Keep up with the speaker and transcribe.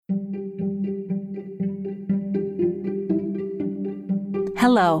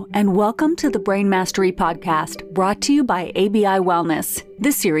Hello, and welcome to the Brain Mastery Podcast, brought to you by ABI Wellness.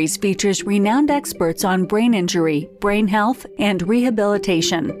 This series features renowned experts on brain injury, brain health, and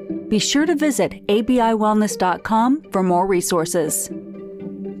rehabilitation. Be sure to visit abiwellness.com for more resources.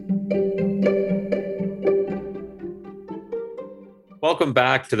 Welcome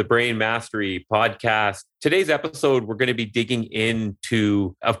back to the Brain Mastery Podcast. Today's episode, we're going to be digging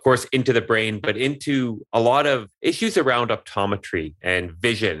into, of course, into the brain, but into a lot of issues around optometry and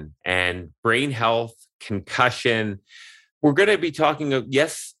vision and brain health, concussion. We're going to be talking,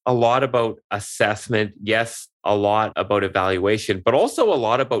 yes, a lot about assessment, yes, a lot about evaluation, but also a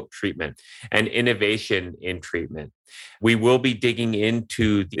lot about treatment and innovation in treatment. We will be digging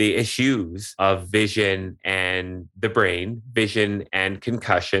into the issues of vision and the brain, vision and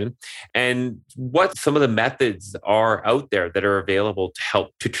concussion, and what some of the methods are out there that are available to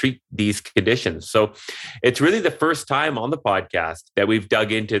help to treat these conditions. So it's really the first time on the podcast that we've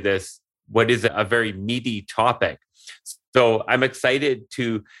dug into this, what is a very meaty topic. So I'm excited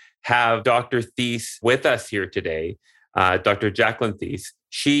to have Dr. Thies with us here today, Dr. Jacqueline Thies.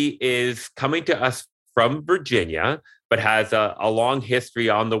 She is coming to us from Virginia, but has a long history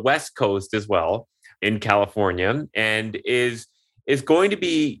on the West Coast as well in California, and is going to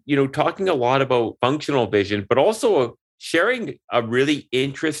be, talking a lot about functional vision, but also sharing a really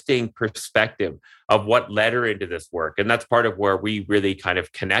interesting perspective of what led her into this work. And that's part of where we really kind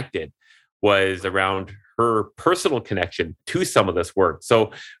of connected, was around her personal connection to some of this work.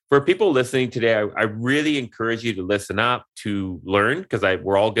 So for people listening today, I really encourage you to listen up, to learn, because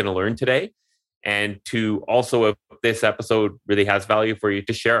we're all going to learn today. And to also, if this episode really has value for you,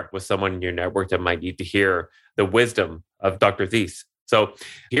 to share it with someone in your network that might need to hear the wisdom of Dr. Thies. So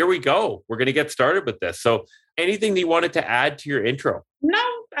here we go. We're going to get started with this. So anything that you wanted to add to your intro? No,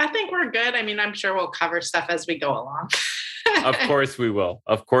 I think we're good. I mean, I'm sure we'll cover stuff as we go along. Of course we will.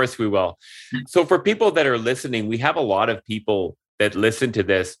 Of course we will. So for people that are listening, we have a lot of people that listen to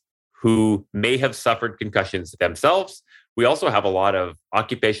this who may have suffered concussions themselves. We also have a lot of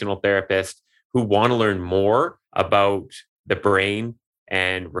occupational therapists who want to learn more about the brain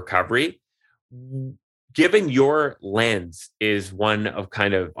and recovery. Given your lens is one of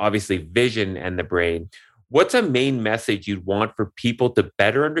kind of obviously vision and the brain, what's a main message you'd want for people to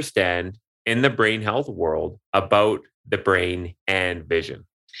better understand in the brain health world about the brain and vision?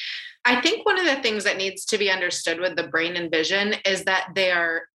 I think one of the things that needs to be understood with the brain and vision is that they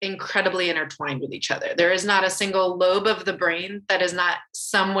are incredibly intertwined with each other. There is not a single lobe of the brain that is not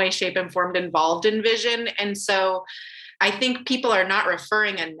some way, shape, and form involved in vision. And so I think people are not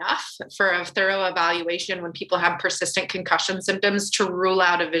referring enough for a thorough evaluation when people have persistent concussion symptoms to rule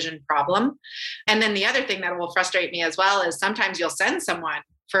out a vision problem. And then the other thing that will frustrate me as well is sometimes you'll send someone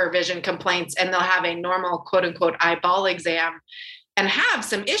for vision complaints and they'll have a normal quote unquote eyeball exam and have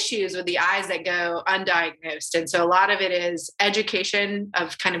some issues with the eyes that go undiagnosed. And so a lot of it is education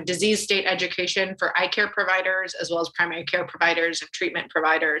of kind of disease state education for eye care providers, as well as primary care providers and treatment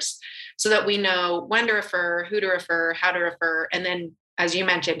providers, so that we know when to refer, who to refer, how to refer, and then, as you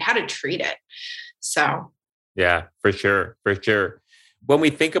mentioned, how to treat it. So. Yeah, for sure. For sure. When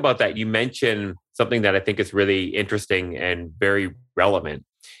we think about that, you mentioned something that I think is really interesting and very relevant,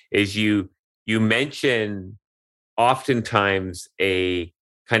 is you mention oftentimes a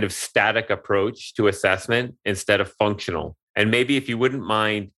kind of static approach to assessment instead of functional. And maybe if you wouldn't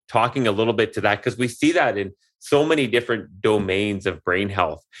mind talking a little bit to that, because we see that in so many different domains of brain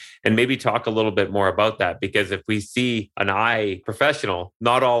health, and maybe talk a little bit more about that, because if we see an eye professional,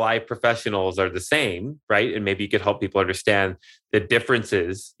 not all eye professionals are the same, right? And maybe you could help people understand the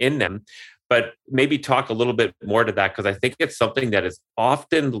differences in them. But maybe talk a little bit more to that, because I think it's something that is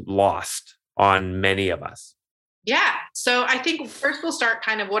often lost on many of us. Yeah. So I think first we'll start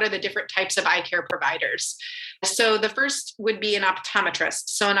kind of what are the different types of eye care providers. So the first would be an optometrist.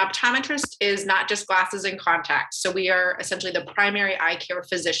 So an optometrist is not just glasses and contacts. So we are essentially the primary eye care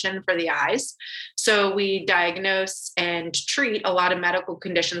physician for the eyes. So we diagnose and treat a lot of medical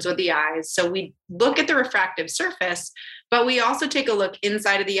conditions with the eyes. So we look at the refractive surface, but we also take a look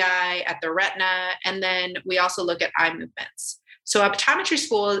inside of the eye at the retina, and then we also look at eye movements. So optometry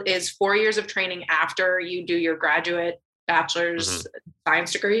school is 4 years of training after you do your graduate bachelor's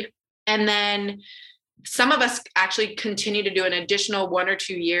science degree. And then some of us actually continue to do an additional 1 or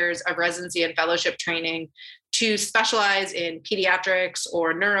 2 years of residency and fellowship training to specialize in pediatrics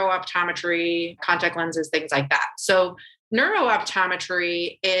or neurooptometry, contact lenses, things like that. So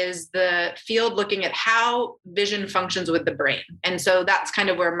neurooptometry is the field looking at how vision functions with the brain. And so that's kind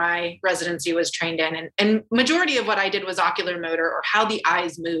of where my residency was trained in. And majority of what I did was ocular motor, or how the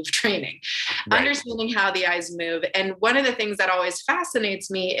eyes move training. understanding how the eyes move. And one of the things that always fascinates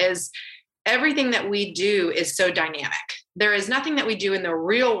me is everything that we do is so dynamic. There is nothing that we do in the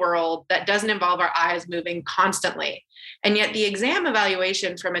real world that doesn't involve our eyes moving constantly. And yet the exam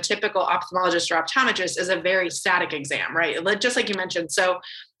evaluation from a typical ophthalmologist or optometrist is a very static exam, right? Just like you mentioned. So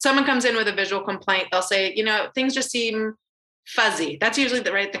someone comes in with a visual complaint, they'll say, things just seem fuzzy. That's usually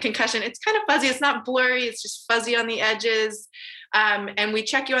the concussion. It's kind of fuzzy. It's not blurry. It's just fuzzy on the edges. And we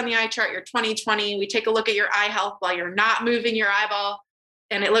check you on the eye chart, your 20/20. We take a look at your eye health while you're not moving your eyeball,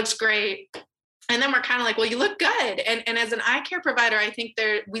 and it looks great. And then we're kind of like, well, you look good. And as an eye care provider, I think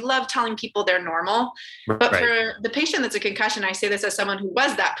we love telling people they're normal. But for the patient that's a concussion, I say this as someone who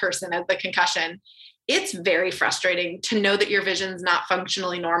was that person as the concussion, it's very frustrating to know that your vision's not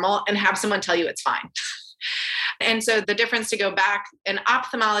functionally normal and have someone tell you it's fine. And so the difference, to go back, an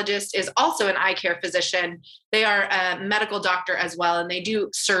ophthalmologist is also an eye care physician. They are a medical doctor as well, and they do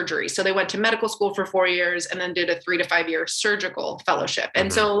surgery. So they went to medical school for 4 years and then did a 3 to 5 year surgical fellowship.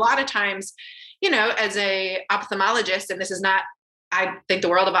 And so a lot of times, as a ophthalmologist, and this is not, I think, the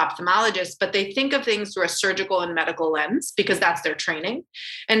world of ophthalmologists, but they think of things through a surgical and medical lens because that's their training.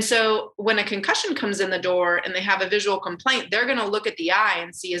 And so when a concussion comes in the door and they have a visual complaint, they're going to look at the eye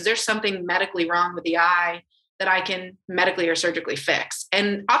and see, is there something medically wrong with the eye that I can medically or surgically fix?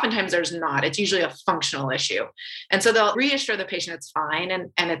 And oftentimes there's not. It's usually a functional issue. And so they'll reassure the patient it's fine,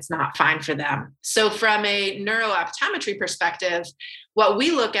 and it's not fine for them. So from a neurooptometry perspective, what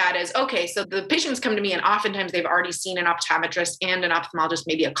we look at is, okay, so the patients come to me and oftentimes they've already seen an optometrist and an ophthalmologist,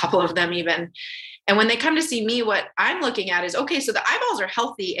 maybe a couple of them even. And when they come to see me, what I'm looking at is, okay, so the eyeballs are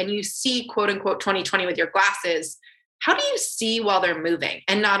healthy and you see quote unquote 20/20 with your glasses. How do you see while they're moving?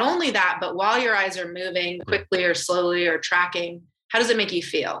 And not only that, but while your eyes are moving quickly or slowly or tracking, how does it make you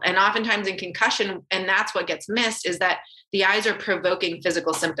feel? And oftentimes in concussion, and that's what gets missed, is that the eyes are provoking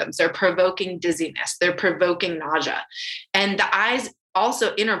physical symptoms. They're provoking dizziness. They're provoking nausea. And the eyes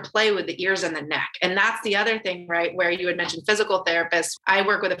also interplay with the ears and the neck. And that's the other thing, right? Where you had mentioned physical therapists. I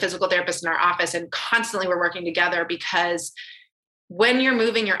work with a physical therapist in our office, and constantly we're working together because when you're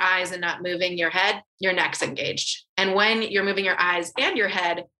moving your eyes and not moving your head, your neck's engaged. And when you're moving your eyes and your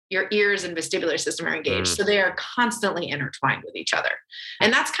head, your ears and vestibular system are engaged. So they are constantly intertwined with each other.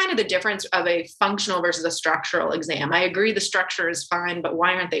 And that's kind of the difference of a functional versus a structural exam. I agree the structure is fine, but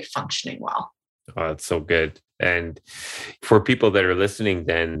why aren't they functioning well? Oh, that's so good. And for people that are listening,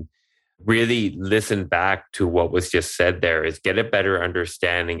 then really listen back to what was just said there, is get a better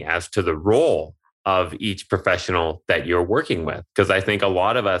understanding as to the role of each professional that you're working with. Because I think a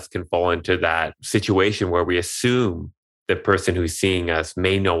lot of us can fall into that situation where we assume the person who's seeing us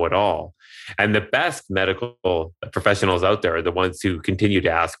may know it all. And the best medical professionals out there are the ones who continue to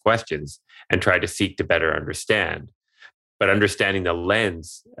ask questions and try to seek to better understand. But understanding the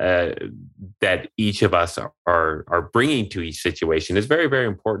lens that each of us are bringing to each situation is very, very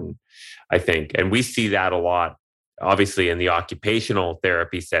important, I think. And we see that a lot, obviously, in the occupational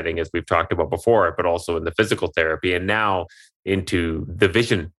therapy setting, as we've talked about before, but also in the physical therapy, and now into the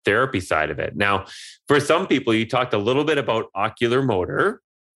vision therapy side of it. Now, for some people, you talked a little bit about ocular motor,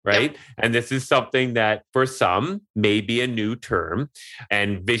 right? Yep. And this is something that for some may be a new term,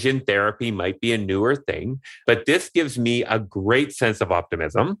 and vision therapy might be a newer thing, but this gives me a great sense of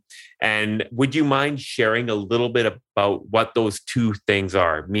optimism. And would you mind sharing a little bit about what those two things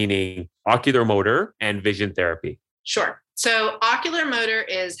are, meaning ocular motor and vision therapy? Sure. So ocular motor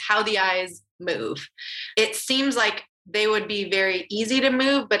is how the eyes move. It seems like they would be very easy to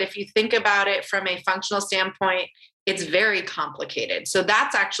move, but if you think about it from a functional standpoint, it's very complicated. So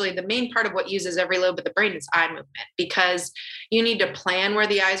that's actually the main part of what uses every lobe of the brain is eye movement, because you need to plan where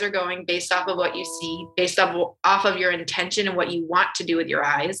the eyes are going based off of what you see, based off of your intention and what you want to do with your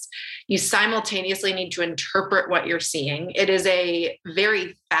eyes. You simultaneously need to interpret what you're seeing. It is a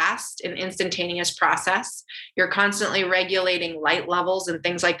very fast and instantaneous process. You're constantly regulating light levels and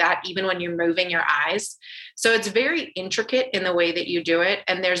things like that, even when you're moving your eyes. So it's very intricate in the way that you do it.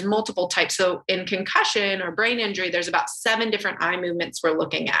 And there's multiple types. So in concussion or brain injury, there's about 7 different eye movements we're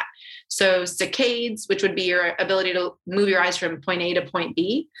looking at. So saccades, which would be your ability to move your eyes from point A to point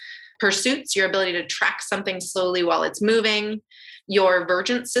B. Pursuits, your ability to track something slowly while it's moving. Your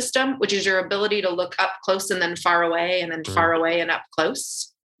vergent system, which is your ability to look up close and then far away, and then far away and up close.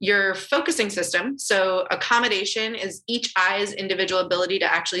 Your focusing system. So accommodation is each eye's individual ability to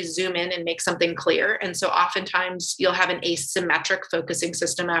actually zoom in and make something clear. And so oftentimes you'll have an asymmetric focusing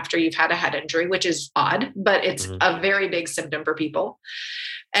system after you've had a head injury, which is odd, but it's a very big symptom for people.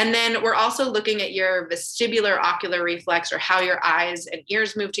 And then we're also looking at your vestibular ocular reflex, or how your eyes and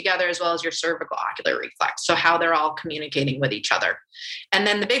ears move together, as well as your cervical ocular reflex. So how they're all communicating with each other. And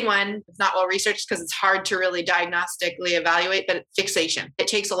then the big one, it's not well researched because it's hard to really diagnostically evaluate, but fixation. It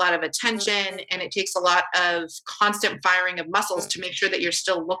takes a lot of attention and it takes a lot of constant firing of muscles to make sure that you're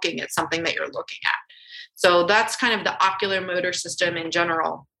still looking at something that you're looking at. So that's kind of the ocular motor system in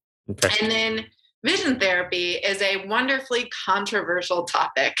general. Okay. And then vision therapy is a wonderfully controversial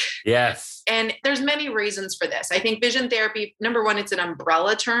topic. Yes. And there's many reasons for this. I think vision therapy, number one, it's an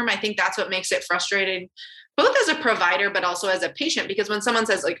umbrella term. I think that's what makes it frustrating, both as a provider, but also as a patient, because when someone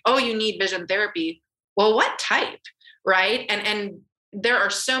says like, oh, you need vision therapy, well, what type, right? And there are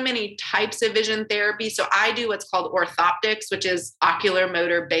so many types of vision therapy. So I do what's called orthoptics, which is ocular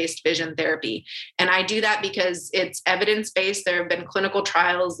motor based vision therapy. And I do that because it's evidence-based. There have been clinical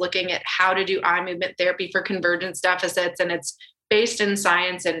trials looking at how to do eye movement therapy for convergence deficits. And it's based in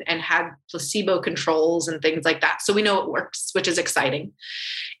science and had placebo controls and things like that. So we know it works, which is exciting.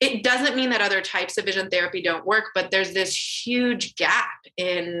 It doesn't mean that other types of vision therapy don't work, but there's this huge gap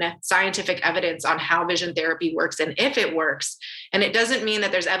in scientific evidence on how vision therapy works and if it works. And it doesn't mean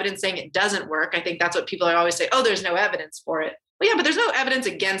that there's evidence saying it doesn't work. I think that's what people always say, oh, there's no evidence for it. Well, yeah, but there's no evidence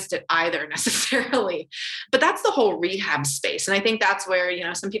against it either necessarily. But that's the whole rehab space. And I think that's where,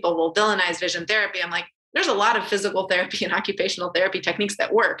 some people will villainize vision therapy. I'm like, there's a lot of physical therapy and occupational therapy techniques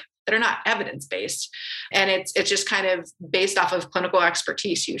that work that are not evidence-based. And it's just kind of based off of clinical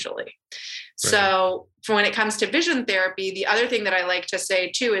expertise usually. Right. So for when it comes to vision therapy, the other thing that I like to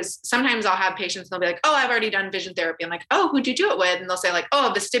say too is sometimes I'll have patients and they'll be like, oh, I've already done vision therapy. I'm like, oh, who'd you do it with? And they'll say like,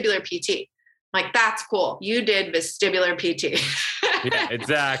 oh, vestibular PT. I'm like, that's cool. You did vestibular PT. Yeah,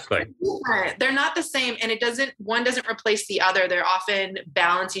 exactly. They're not the same. And one doesn't replace the other. They're often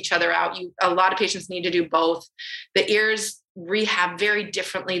balance each other out. A lot of patients need to do both. The ears rehab very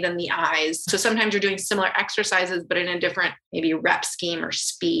differently than the eyes. So sometimes you're doing similar exercises, but in a different maybe rep scheme or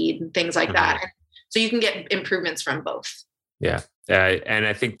speed and things like that. So you can get improvements from both. Yeah. And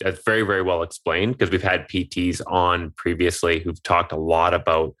I think that's very, very well explained because we've had PTs on previously who've talked a lot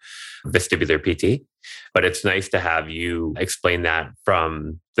about vestibular PT, but it's nice to have you explain that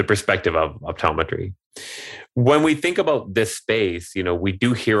from the perspective of optometry. When we think about this space, we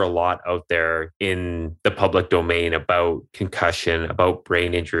do hear a lot out there in the public domain about concussion, about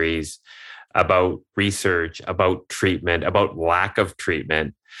brain injuries, about research, about treatment, about lack of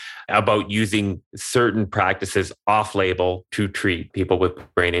treatment, about using certain practices off-label to treat people with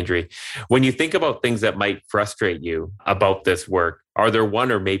brain injury. When you think about things that might frustrate you about this work, are there one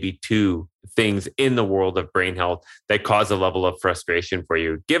or maybe two things in the world of brain health that cause a level of frustration for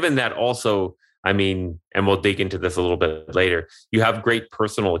you? Given that also, and we'll dig into this a little bit later, you have great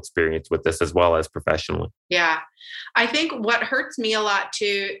personal experience with this as well as professionally. Yeah. I think what hurts me a lot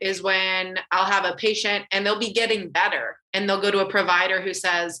too is when I'll have a patient and they'll be getting better and they'll go to a provider who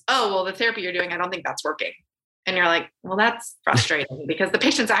says, oh, well, the therapy you're doing, I don't think that's working. And you're like, well, that's frustrating because the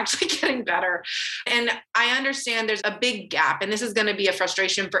patient's actually getting better. And I understand there's a big gap, and this is going to be a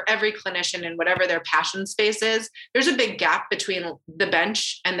frustration for every clinician in whatever their passion space is. There's a big gap between the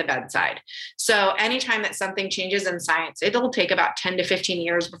bench and the bedside. So anytime that something changes in science, it'll take about 10 to 15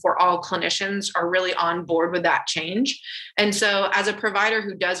 years before all clinicians are really on board with that change. And so as a provider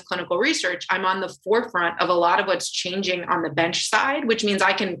who does clinical research, I'm on the forefront of a lot of what's changing on the bench side, which means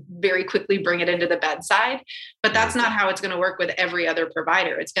I can very quickly bring it into the bedside. But that's not how it's going to work with every other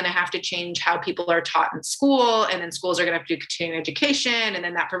provider. It's going to have to change how people are taught in school, and then schools are going to have to do continuing education, and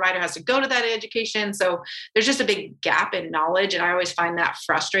then that provider has to go to that education. So there's just a big gap in knowledge, and I always find that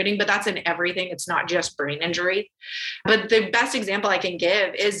frustrating, but that's in everything. It's not just brain injury. But the best example I can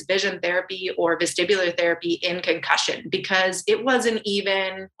give is vision therapy or vestibular therapy in concussion, because it wasn't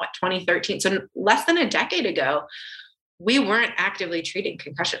even, 2013, so less than a decade ago, we weren't actively treating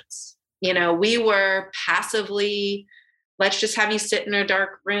concussions. We were passively, let's just have you sit in a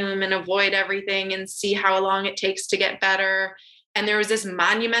dark room and avoid everything and see how long it takes to get better. And there was this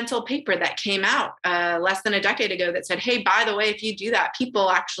monumental paper that came out less than a decade ago that said, hey, by the way, if you do that, people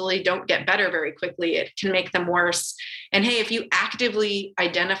actually don't get better very quickly. It can make them worse. And hey, if you actively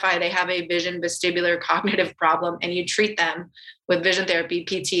identify they have a vision vestibular cognitive problem and you treat them with vision therapy,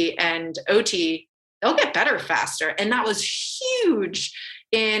 PT, and OT, they'll get better faster. And that was huge.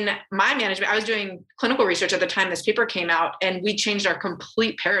 In my management, I was doing clinical research at the time this paper came out, and we changed our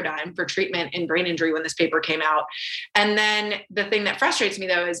complete paradigm for treatment in brain injury when this paper came out. And then the thing that frustrates me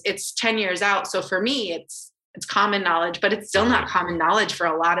though is it's 10 years out. So for me, it's common knowledge, but it's still not common knowledge for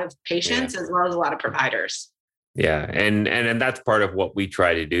a lot of patients as well as a lot of providers. Yeah. And that's part of what we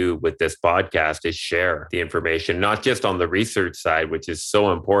try to do with this podcast is share the information, not just on the research side, which is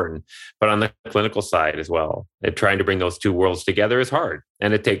so important, but on the clinical side as well. And trying to bring those two worlds together is hard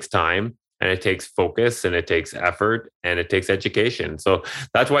and it takes time. And it takes focus and it takes effort and it takes education. So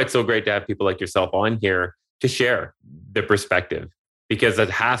that's why it's so great to have people like yourself on here to share the perspective, because it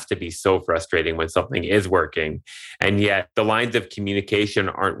has to be so frustrating when something is working and yet the lines of communication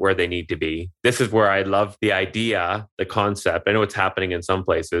aren't where they need to be. This is where I love the idea, the concept. I know it's happening in some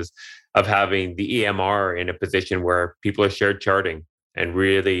places of having the EMR in a position where people are shared charting and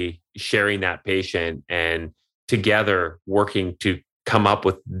really sharing that patient and together working to come up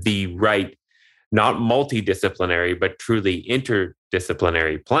with the right, not multidisciplinary, but truly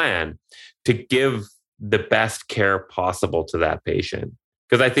interdisciplinary plan to give the best care possible to that patient.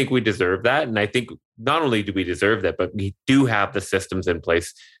 Because I think we deserve that. And I think not only do we deserve that, but we do have the systems in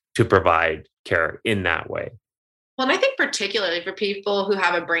place to provide care in that way. Well, and I think particularly for people who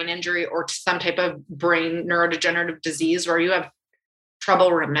have a brain injury or some type of brain neurodegenerative disease where you have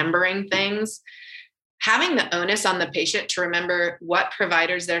trouble remembering things, having the onus on the patient to remember what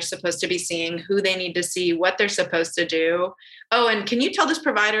providers they're supposed to be seeing, who they need to see, what they're supposed to do. Oh, and can you tell this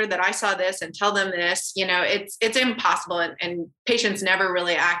provider that I saw this and tell them this? It's impossible. And patients never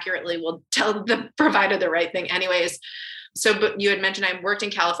really accurately will tell the provider the right thing anyways. So, but you had mentioned I worked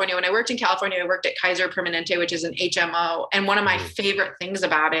in California. When I worked in California, I worked at Kaiser Permanente, which is an HMO. And one of my favorite things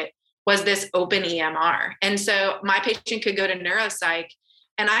about it was this open EMR. And so my patient could go to neuropsych,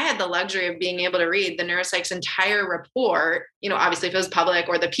 and I had the luxury of being able to read the neuropsych's entire report, obviously if it was public,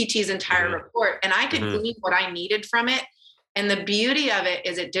 or the PT's entire report, and I could glean what I needed from it. And the beauty of it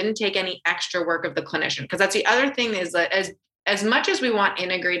is it didn't take any extra work of the clinician. Because that's the other thing is that as much as we want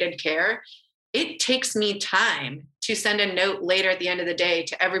integrated care, it takes me time to send a note later at the end of the day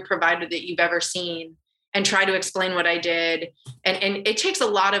to every provider that you've ever seen and try to explain what I did. And it takes a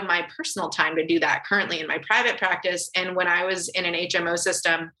lot of my personal time to do that currently in my private practice. And when I was in an HMO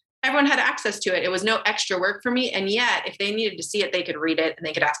system, everyone had access to it. It was no extra work for me. And yet, if they needed to see it, they could read it and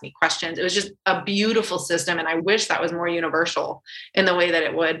they could ask me questions. It was just a beautiful system. And I wish that was more universal in the way that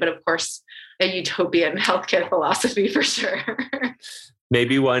it would. But of course, a utopian healthcare philosophy for sure.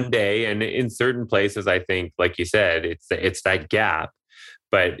 Maybe one day. And in certain places, I think, like you said, it's that gap.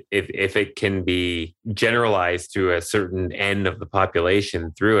 But if it can be generalized to a certain end of the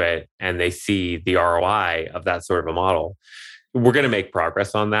population through it, and they see the ROI of that sort of a model, we're going to make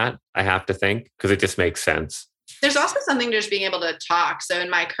progress on that, I have to think, because it just makes sense. There's also something to just being able to talk. So in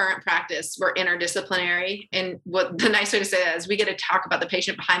my current practice, we're interdisciplinary. And what the nice way to say that is we get to talk about the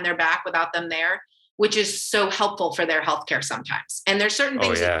patient behind their back without them there, which is so helpful for their healthcare sometimes. And there's certain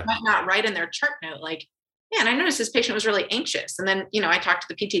things that you might not write in their chart note, like, yeah, and I noticed this patient was really anxious. And then, I talked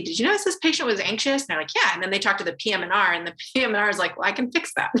to the PT, did you notice this patient was anxious? And they're like, yeah. And then they talk to the PM&R, and the PM&R is like, well, I can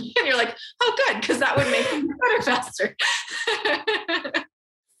fix that. And you're like, oh, good, because that would make them better faster.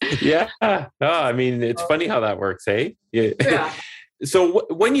 Yeah. No, I mean, it's funny how that works, eh? Yeah. So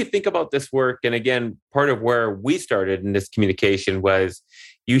when you think about this work, and again, part of where we started in this communication was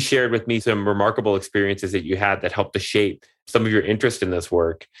you shared with me some remarkable experiences that you had that helped to shape some of your interest in this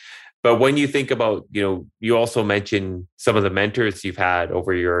work. But when you think about, you also mentioned some of the mentors you've had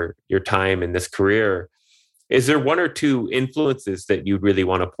over your time in this career. Is there one or two influences that you really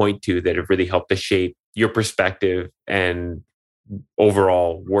want to point to that have really helped to shape your perspective and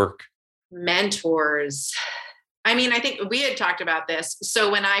overall work? Mentors. I mean, I think we had talked about this. So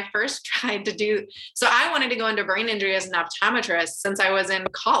when I first tried to I wanted to go into brain injury as an optometrist since I was in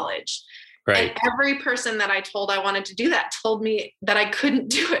college. Right. And every person that I told I wanted to do that told me that I couldn't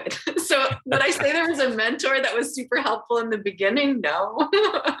do it. So would I say there was a mentor that was super helpful in the beginning? No,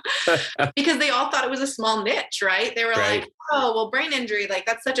 because they all thought it was a small niche, right? They were like, oh, well, brain injury, like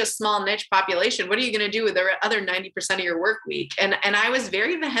that's such a small niche population. What are you going to do with the other 90% of your work week? And I was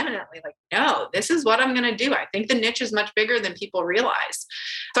very vehemently like, no, this is what I'm going to do. I think the niche is much bigger than people realize.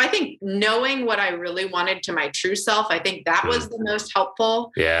 So I think knowing what I really wanted to my true self, I think that was the most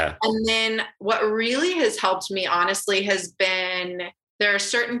helpful. Yeah. And then what really has helped me, honestly, has been there are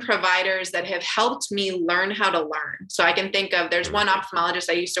certain providers that have helped me learn how to learn. So I can think of, there's one ophthalmologist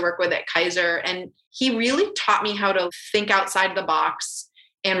I used to work with at Kaiser, and he really taught me how to think outside the box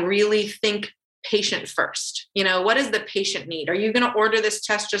and really think patient first. What does the patient need? Are you going to order this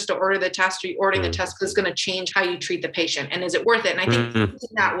test just to order the test? Or are you ordering the test because it's going to change how you treat the patient? And is it worth it? And I think thinking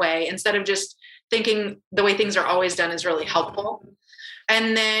that way, instead of just thinking the way things are always done, is really helpful.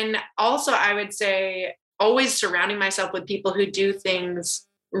 And then also I would say always surrounding myself with people who do things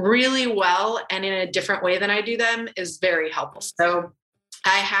really well and in a different way than I do them is very helpful. So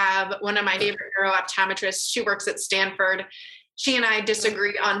I have one of my favorite neurooptometrists. She works at Stanford. She and I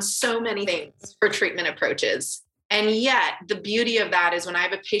disagree on so many things for treatment approaches. And yet the beauty of that is when I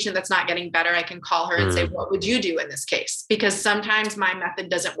have a patient that's not getting better, I can call her and say, what would you do in this case? Because sometimes my method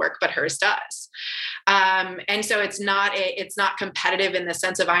doesn't work, but hers does. And so it's not competitive in the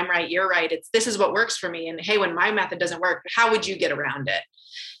sense of I'm right, you're right. This is what works for me. And hey, when my method doesn't work, how would you get around it?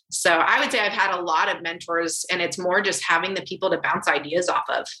 So I would say I've had a lot of mentors, and it's more just having the people to bounce ideas off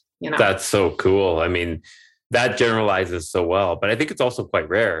of, That's so cool. I mean, that generalizes so well, but I think it's also quite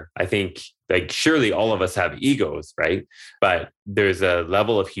rare. I think like surely all of us have egos, right? But there's a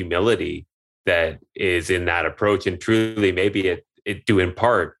level of humility that is in that approach. And truly maybe it due in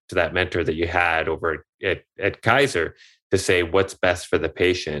part to that mentor that you had over at Kaiser to say what's best for the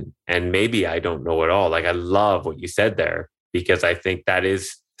patient. And maybe I don't know it all. Like I love what you said there, because I think that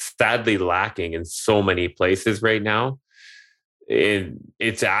is sadly lacking in so many places right now.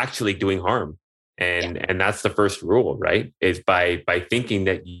 It's actually doing harm. And that's the first rule, right? Is by thinking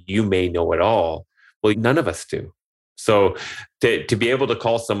that you may know it all. Well, none of us do. So to be able to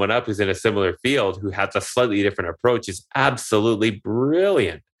call someone up who's in a similar field who has a slightly different approach is absolutely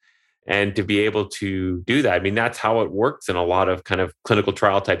brilliant. And to be able to do that, I mean, that's how it works in a lot of kind of clinical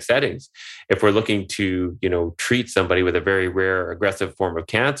trial type settings. If we're looking to, treat somebody with a very rare aggressive form of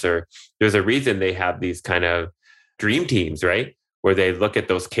cancer, there's a reason they have these kind of dream teams, right? Where they look at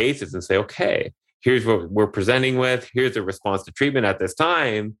those cases and say, okay, here's what we're presenting with. Here's a response to treatment at this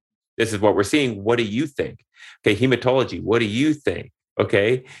time. This is what we're seeing. What do you think? Okay, hematology, what do you think?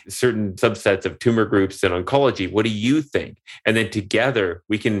 Okay, certain subsets of tumor groups in oncology, what do you think? And then together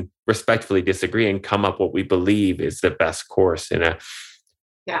we can respectfully disagree and come up what we believe is the best course in a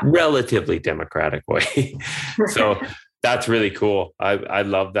relatively democratic way. So that's really cool. I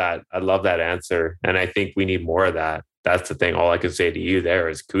love that. I love that answer. And I think we need more of that. That's the thing. All I can say to you there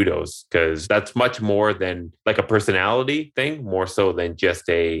is kudos, because that's much more than like a personality thing, more so than just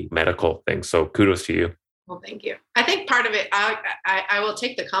a medical thing. So kudos to you. Well, thank you. I think part of it, I will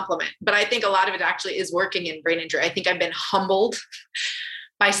take the compliment, but I think a lot of it actually is working in brain injury. I think I've been humbled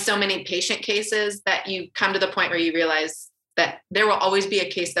by so many patient cases that you come to the point where you realize that there will always be a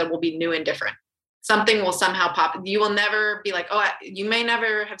case that will be new and different. Something will somehow pop. You will never be like, you may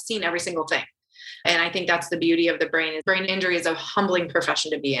never have seen every single thing. And I think that's the beauty of the brain. Brain injury is a humbling profession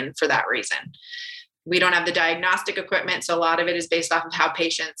to be in for that reason. We don't have the diagnostic equipment, so a lot of it is based off of how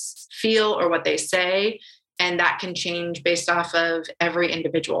patients feel or what they say, and that can change based off of every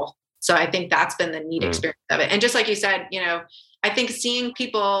individual. So I think that's been the neat experience of it. And just like you said, I think seeing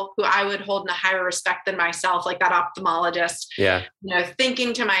people who I would hold in a higher respect than myself, like that ophthalmologist,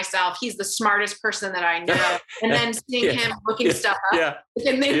 thinking to myself, he's the smartest person that I know. And then seeing him looking stuff up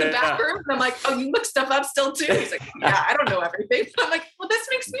in the back room. And I'm like, oh, you look stuff up still too? He's like, yeah, I don't know everything. I'm like, well, this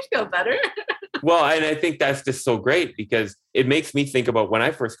makes me feel better. Well, and I think that's just so great because it makes me think about when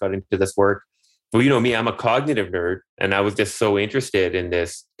I first got into this work. Well, you know me, I'm a cognitive nerd, and I was just so interested in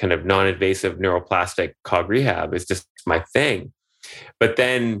this kind of non-invasive neuroplastic cog rehab. It's just my thing. But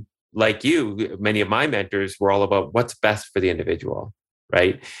then, like you, many of my mentors were all about what's best for the individual,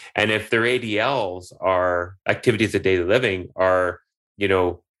 right? And if their ADLs are activities of daily living are,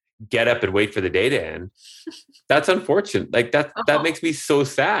 get up and wait for the day to end, that's unfortunate. Like that makes me so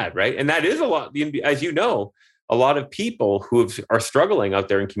sad, right? And that is a lot, as you know, a lot of people who are struggling out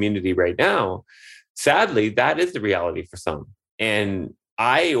there in community right now. Sadly, that is the reality for some. And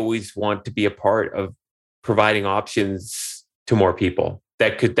I always want to be a part of providing options to more people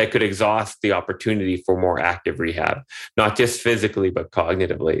that could exhaust the opportunity for more active rehab, not just physically, but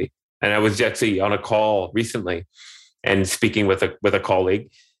cognitively. And I was actually on a call recently and speaking with a colleague,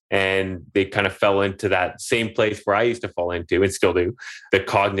 and they kind of fell into that same place where I used to fall into and still do, the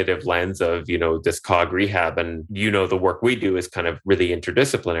cognitive lens of, this cog rehab. And, the work we do is kind of really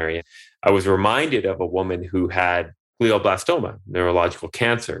interdisciplinary. I was reminded of a woman who had glioblastoma, neurological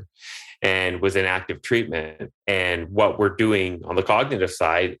cancer, and was in active treatment. And what we're doing on the cognitive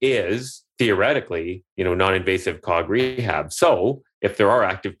side is theoretically, non-invasive cog rehab. So if there are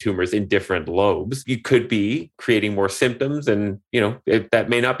active tumors in different lobes, you could be creating more symptoms and, that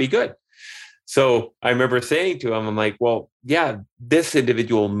may not be good. So I remember saying to him, I'm like, well, yeah, this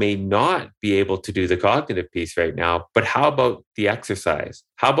individual may not be able to do the cognitive piece right now, but how about the exercise?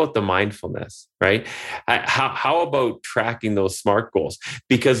 How about the mindfulness, right? How about tracking those SMART goals?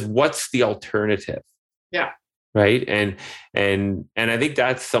 Because what's the alternative? Yeah. Right. And I think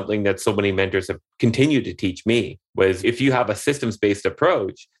that's something that so many mentors have continued to teach me was if you have a systems-based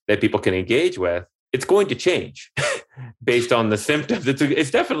approach that people can engage with, it's going to change based on the symptoms.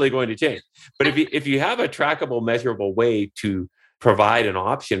 It's definitely going to change. But if you have a trackable, measurable way to provide an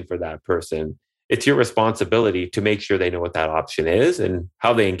option for that person, it's your responsibility to make sure they know what that option is, and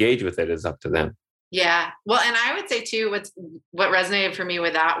how they engage with it is up to them. Yeah. Well, and I would say too, what resonated for me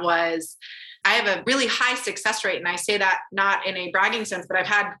with that was I have a really high success rate. And I say that not in a bragging sense, but I've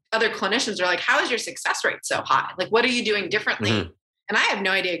had other clinicians are like, how is your success rate so high? Like, what are you doing differently? Mm-hmm. And I have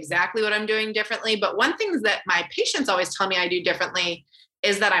no idea exactly what I'm doing differently. But one thing that my patients always tell me I do differently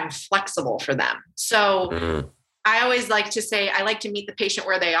is that I'm flexible for them. So I always like to say, I like to meet the patient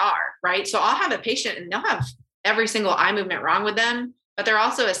where they are, right? So I'll have a patient and they'll have every single eye movement wrong with them, but they're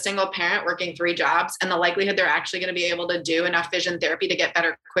also a single parent working 3 jobs. And the likelihood they're actually going to be able to do enough vision therapy to get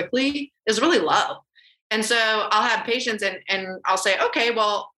better quickly is really low. And so I'll have patients and I'll say, okay,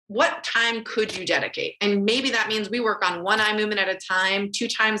 well, what time could you dedicate? And maybe that means we work on 1 eye movement at a time, 2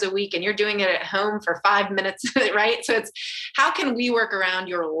 times a week, and you're doing it at home for 5 minutes, right? So it's how can we work around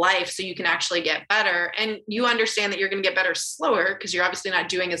your life so you can actually get better? And you understand that you're going to get better slower because you're obviously not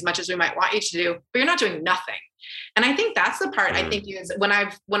doing as much as we might want you to do, but you're not doing nothing. And I think that's the part I think is when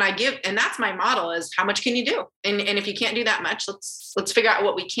I give, and that's my model is how much can you do? And if you can't do that much, let's figure out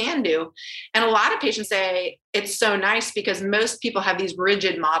what we can do. And a lot of patients say it's so nice because most people have these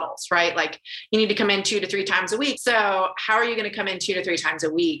rigid models, right? Like you need to come in 2 to 3 times a week. So how are you going to come in 2 to 3 times a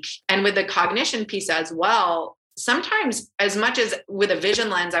week? And with the cognition piece as well, sometimes as much as with a vision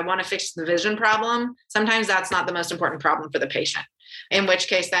lens, I want to fix the vision problem. Sometimes that's not the most important problem for the patient. In which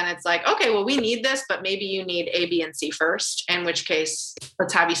case, then it's like, okay, well, we need this, but maybe you need A, B, and C first. In which case,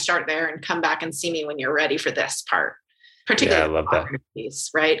 let's have you start there and come back and see me when you're ready for this part. Particularly, I love that piece,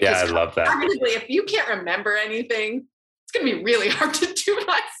 right? Yeah, I love that. Cognitively, if you can't remember anything, it's going to be really hard to do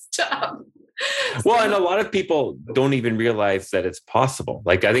my stuff. Well, and a lot of people don't even realize that it's possible.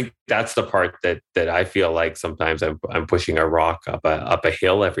 Like, I think that's the part that I feel like sometimes I'm pushing a rock up a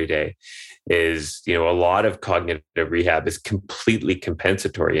hill every day is, a lot of cognitive rehab is completely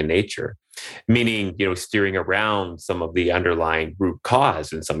compensatory in nature, meaning, steering around some of the underlying root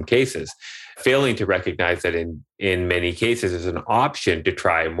cause in some cases, failing to recognize that in many cases is an option to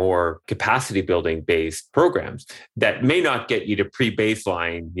try more capacity building based programs that may not get you to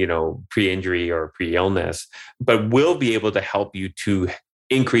pre-baseline, pre-injury or pre-illness, but will be able to help you to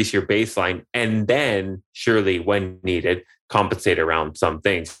increase your baseline and then surely when needed, compensate around some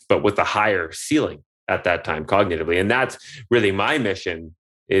things, but with a higher ceiling at that time cognitively. And that's really my mission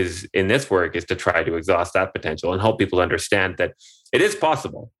is in this work is to try to exhaust that potential and help people understand that it is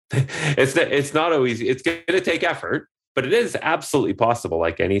possible. It's not always, it's going to take effort, but it is absolutely possible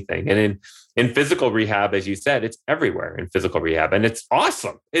like anything. And in physical rehab, as you said, it's everywhere in physical rehab. And it's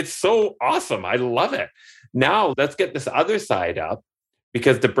awesome. It's so awesome. I love it. Now let's get this other side up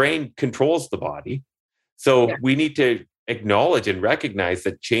because the brain controls the body. So we need to acknowledge and recognize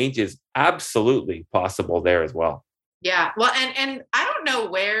that change is absolutely possible there as well. Yeah. Well, and I don't know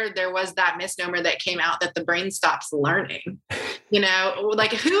where there was that misnomer that came out that the brain stops learning,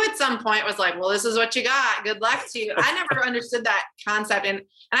 like who at some point was like, well, this is what you got. Good luck to you. I never understood that concept. And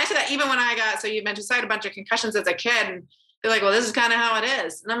I said that even when so you mentioned I had a bunch of concussions as a kid and they're like, well, this is kind of how it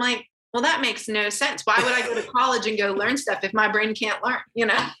is. And I'm like, well, that makes no sense. Why would I go to college and go learn stuff if my brain can't learn,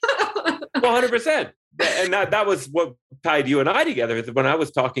 Well, 100%. And that was what tied you and I together. When I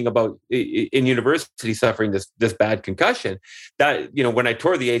was talking about in university suffering this bad concussion, that, when I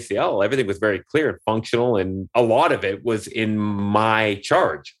tore the ACL, everything was very clear and functional. And a lot of it was in my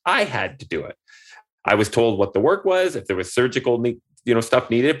charge. I had to do it. I was told what the work was, if there was surgical stuff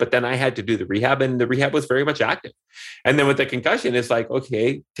needed, but then I had to do the rehab and the rehab was very much active. And then with the concussion, it's like,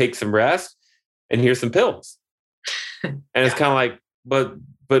 okay, take some rest and here's some pills. And it's kind of like,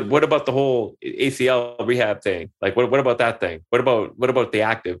 but what about the whole ACL rehab thing? Like, what about that thing? What about the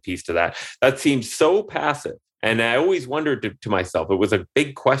active piece to that? That seems so passive. And I always wondered to myself, it was a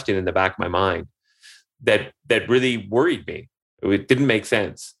big question in the back of my mind that really worried me. It didn't make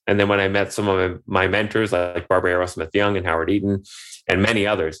sense. And then when I met some of my mentors like Barbara Arrowsmith-Young and Howard Eaton and many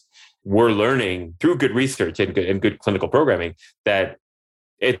others, we're learning through good research and good clinical programming that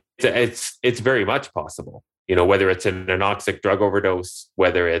it's very much possible. Whether it's an anoxic drug overdose,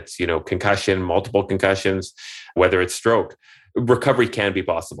 whether it's, concussion, multiple concussions, whether it's stroke, recovery can be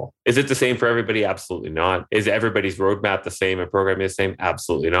possible. Is it the same for everybody? Absolutely not. Is everybody's roadmap the same and programming the same?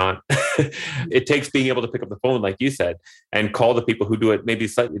 Absolutely not. It takes being able to pick up the phone, like you said, and call the people who do it maybe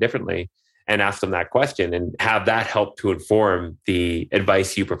slightly differently and ask them that question and have that help to inform the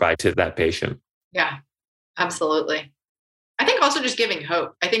advice you provide to that patient. Yeah, absolutely. I think also just giving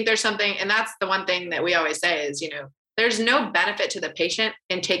hope. I think there's something, and that's the one thing that we always say is, there's no benefit to the patient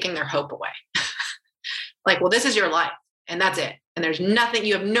in taking their hope away. Like, well, this is your life and that's it. And there's nothing,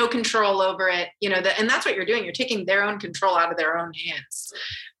 you have no control over it, and that's what you're doing. You're taking their own control out of their own hands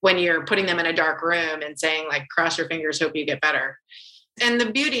when you're putting them in a dark room and saying like, cross your fingers, hope you get better. And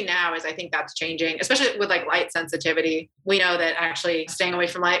the beauty now is I think that's changing, especially with like light sensitivity. We know that actually staying away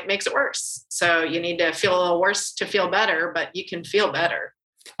from light makes it worse. So you need to feel a little worse to feel better, but you can feel better.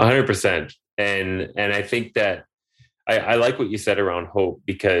 100%. And I think that I like what you said around hope,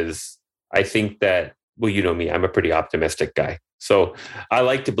 because I think that, well, you know me, I'm a pretty optimistic guy. So I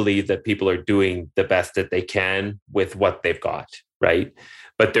like to believe that people are doing the best that they can with what they've got, right?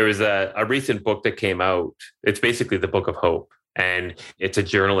 But there was a recent book that came out. It's basically the Book of Hope. And it's a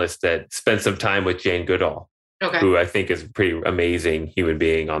journalist that spent some time with Jane Goodall, who I think is a pretty amazing human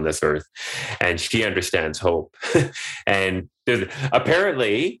being on this earth. And she understands hope. And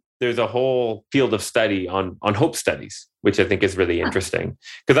there's a whole field of study on hope studies, which I think is really interesting.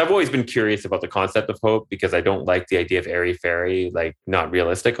 Because I've always been curious about the concept of hope, because I don't like the idea of airy-fairy, like not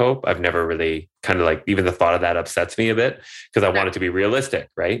realistic hope. I've never really kind of like, even the thought of that upsets me a bit, because I want it to be realistic,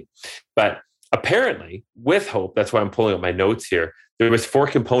 right? But apparently with hope, that's why I'm pulling up my notes here, there was 4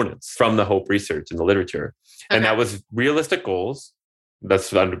 components from the hope research in the literature. And that was realistic goals.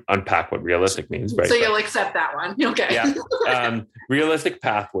 Let's unpack what realistic means, right? So you'll accept that one. Okay. Yeah. Realistic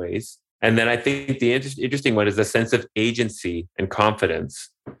pathways. And then I think the interesting one is a sense of agency and confidence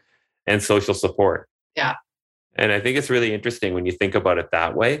and social support. Yeah. And I think it's really interesting when you think about it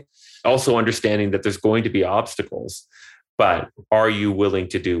that way. Also understanding that there's going to be obstacles, but are you willing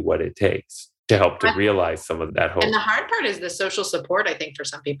to do what it takes to help to realize some of that hope? And the hard part is the social support, I think, for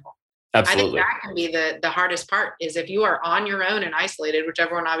some people. Absolutely. I think that can be the hardest part, is if you are on your own and isolated, which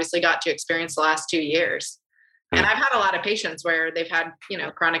everyone obviously got to experience the last 2 years. And I've had a lot of patients where they've had,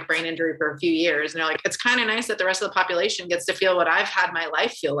 chronic brain injury for a few years. And they're like, it's kind of nice that the rest of the population gets to feel what I've had my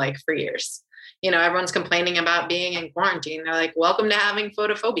life feel like for years. Everyone's complaining about being in quarantine. They're like, welcome to having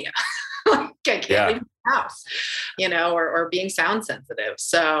photophobia. I can't leave the house, or being sound sensitive.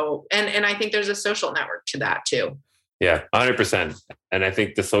 So, and I think there's a social network to that too. Yeah, 100%. And I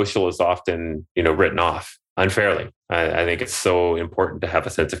think the social is often, written off unfairly. I think it's so important to have a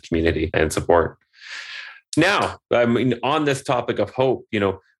sense of community and support. Now, I mean, on this topic of hope,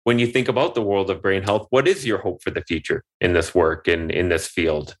 when you think about the world of brain health, what is your hope for the future in this work and in this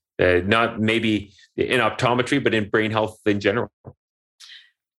field? Not maybe in optometry, but in brain health in general.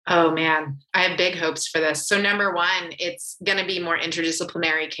 Oh man, I have big hopes for this. So number one, it's going to be more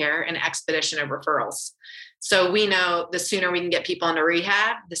interdisciplinary care and expedition of referrals. So we know the sooner we can get people into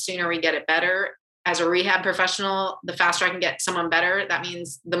rehab, the sooner we get it better. As a rehab professional, the faster I can get someone better. That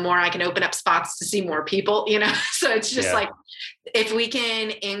means the more I can open up spots to see more people, So it's just like, if we can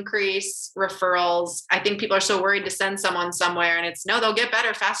increase referrals, I think people are so worried to send someone somewhere, and it's no, they'll get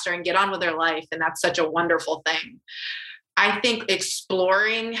better faster and get on with their life. And that's such a wonderful thing. I think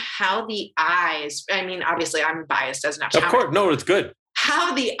exploring how the eyes, obviously I'm biased as an optometrist. Of course, no, it's good.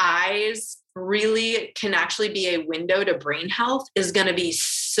 How the eyes really can actually be a window to brain health is going to be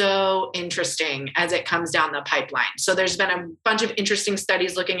so interesting as it comes down the pipeline. So there's been a bunch of interesting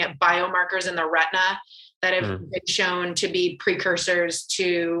studies looking at biomarkers in the retina that have been shown to be precursors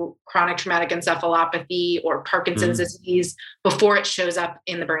to chronic traumatic encephalopathy or Parkinson's disease before it shows up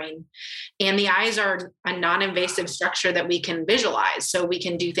in the brain. And the eyes are a non-invasive structure that we can visualize. So we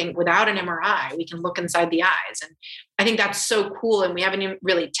can do things without an MRI. We can look inside the eyes. And I think that's so cool. And we haven't even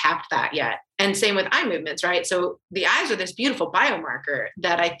really tapped that yet. And same with eye movements, right? So the eyes are this beautiful biomarker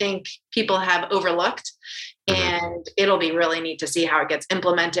that I think people have overlooked. And it'll be really neat to see how it gets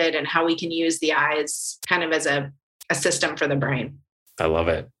implemented and how we can use the eyes kind of as a system for the brain. I love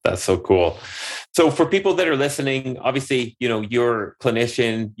it. That's so cool. So for people that are listening, obviously, you're a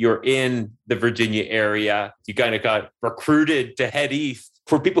clinician, you're in the Virginia area, you kind of got recruited to head east.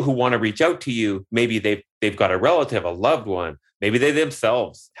 For people who want to reach out to you, maybe they've got a relative, a loved one, maybe they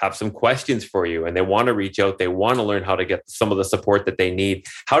themselves have some questions for you and they want to reach out, they want to learn how to get some of the support that they need.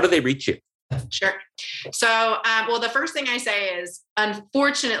 How do they reach you? Sure. So, the first thing I say is,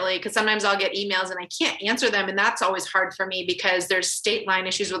 unfortunately, because sometimes I'll get emails and I can't answer them. And that's always hard for me because there's state line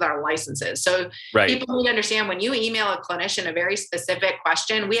issues with our licenses. So people need to understand, when you email a clinician a very specific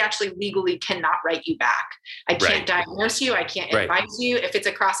question, we actually legally cannot write you back. I can't diagnose you. I can't advise you. If it's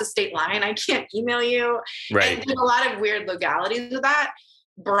across a state line, I can't email you. And there's a lot of weird legalities with that.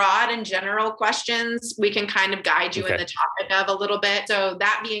 Broad and general questions, we can kind of guide you in the topic of a little bit. So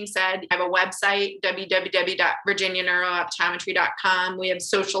that being said, I have a website, www.virginianeurooptometry.com. We have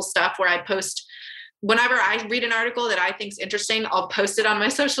social stuff where I post whenever I read an article that I think is interesting, I'll post it on my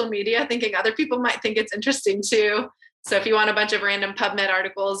social media, thinking other people might think it's interesting too. So if you want a bunch of random PubMed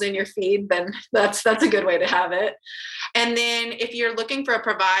articles in your feed, then that's a good way to have it. And then if you're looking for a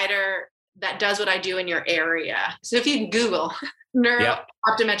provider that does what I do in your area, so if you Google Neuro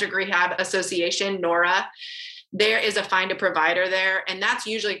Optometric Rehab Association, NORA, there is a find a provider there. And that's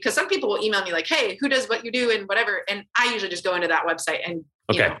usually because some people will email me like, hey, who does what you do and whatever. And I usually just go into that website and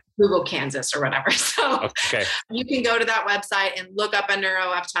Google Kansas or whatever. So you can go to that website and look up a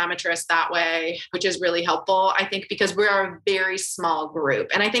neurooptometrist that way, which is really helpful, I think, because we are a very small group.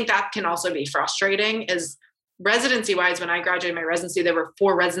 And I think that can also be frustrating is residency wise. When I graduated my residency, there were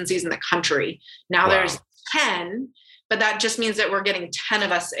 4 residencies in the country. Now there's 10. But that just means that we're getting 10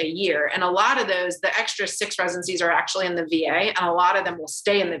 of us a year. And a lot of those, the extra 6 residencies are actually in the VA. And a lot of them will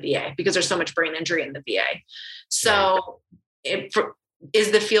stay in the VA because there's so much brain injury in the VA. So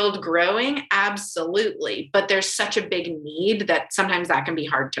is the field growing? Absolutely. But there's such a big need that sometimes that can be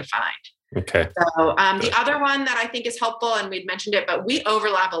hard to find. Okay. So the other one that I think is helpful, and we'd mentioned it, but we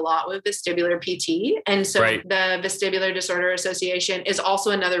overlap a lot with vestibular PT. And so the Vestibular Disorder Association is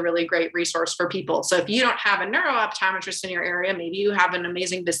also another really great resource for people. So if you don't have a neurooptometrist in your area, maybe you have an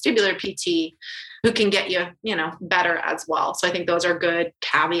amazing vestibular PT who can get you, better as well. So I think those are good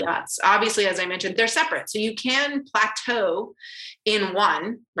caveats. Obviously, as I mentioned, they're separate. So you can plateau in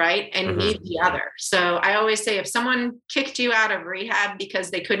one, right? And need the other. So I always say, if someone kicked you out of rehab because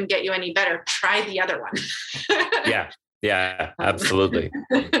they couldn't get you any better, try the other one. Yeah, absolutely.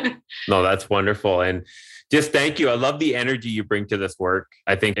 No, that's wonderful. And just thank you. I love the energy you bring to this work.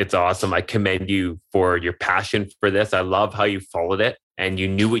 I think it's awesome. I commend you for your passion for this. I love how you followed it and you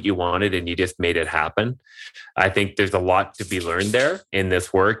knew what you wanted and you just made it happen. I think there's a lot to be learned there in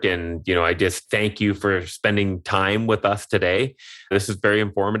this work. And, I just thank you for spending time with us today. This is very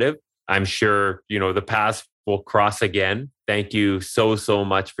informative. I'm sure, the paths will cross again. Thank you so, so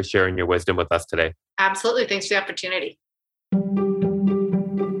much for sharing your wisdom with us today. Absolutely. Thanks for the opportunity.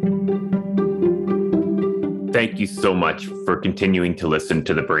 Thank you so much for continuing to listen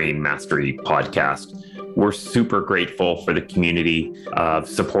to the Brain Mastery podcast. We're super grateful for the community of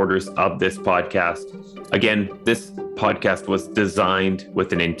supporters of this podcast. Again, this podcast was designed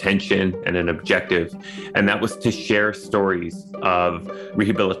with an intention and an objective, and that was to share stories of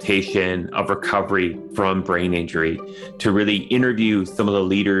rehabilitation, of recovery from brain injury, to really interview some of the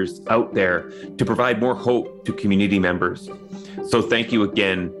leaders out there to provide more hope to community members. So thank you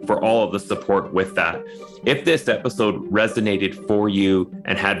again for all of the support with that. If this episode resonated for you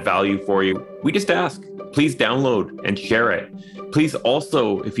and had value for you, we just ask, please download and share it. Please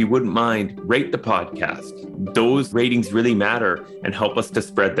also, if you wouldn't mind, rate the podcast. Those ratings really matter and help us to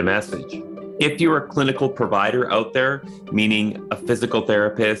spread the message. If you're a clinical provider out there, meaning a physical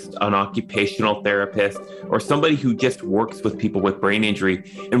therapist, an occupational therapist, or somebody who just works with people with brain injury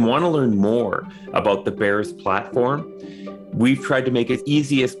and want to learn more about the BEARS platform, we've tried to make it as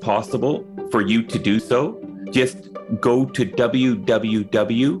easy as possible for you to do so. Just go to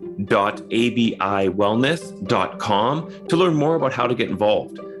www.abiwellness.com to learn more about how to get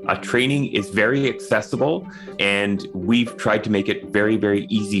involved. Training is very accessible, and we've tried to make it very, very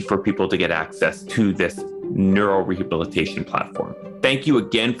easy for people to get access to this neurorehabilitation platform. Thank you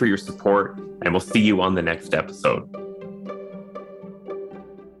again for your support, and we'll see you on the next episode.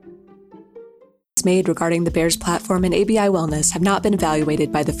 Made regarding the BEARS platform and ABI Wellness have not been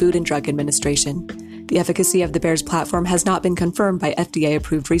evaluated by the Food and Drug Administration. The efficacy of the BEARS platform has not been confirmed by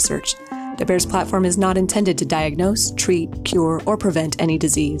FDA-approved research. The BEARS platform is not intended to diagnose, treat, cure, or prevent any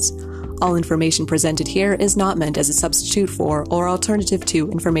disease. All information presented here is not meant as a substitute for or alternative to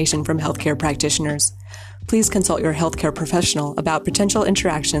information from healthcare practitioners. Please consult your healthcare professional about potential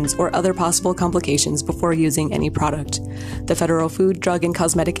interactions or other possible complications before using any product. The Federal Food, Drug, and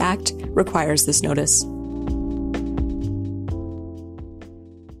Cosmetic Act requires this notice.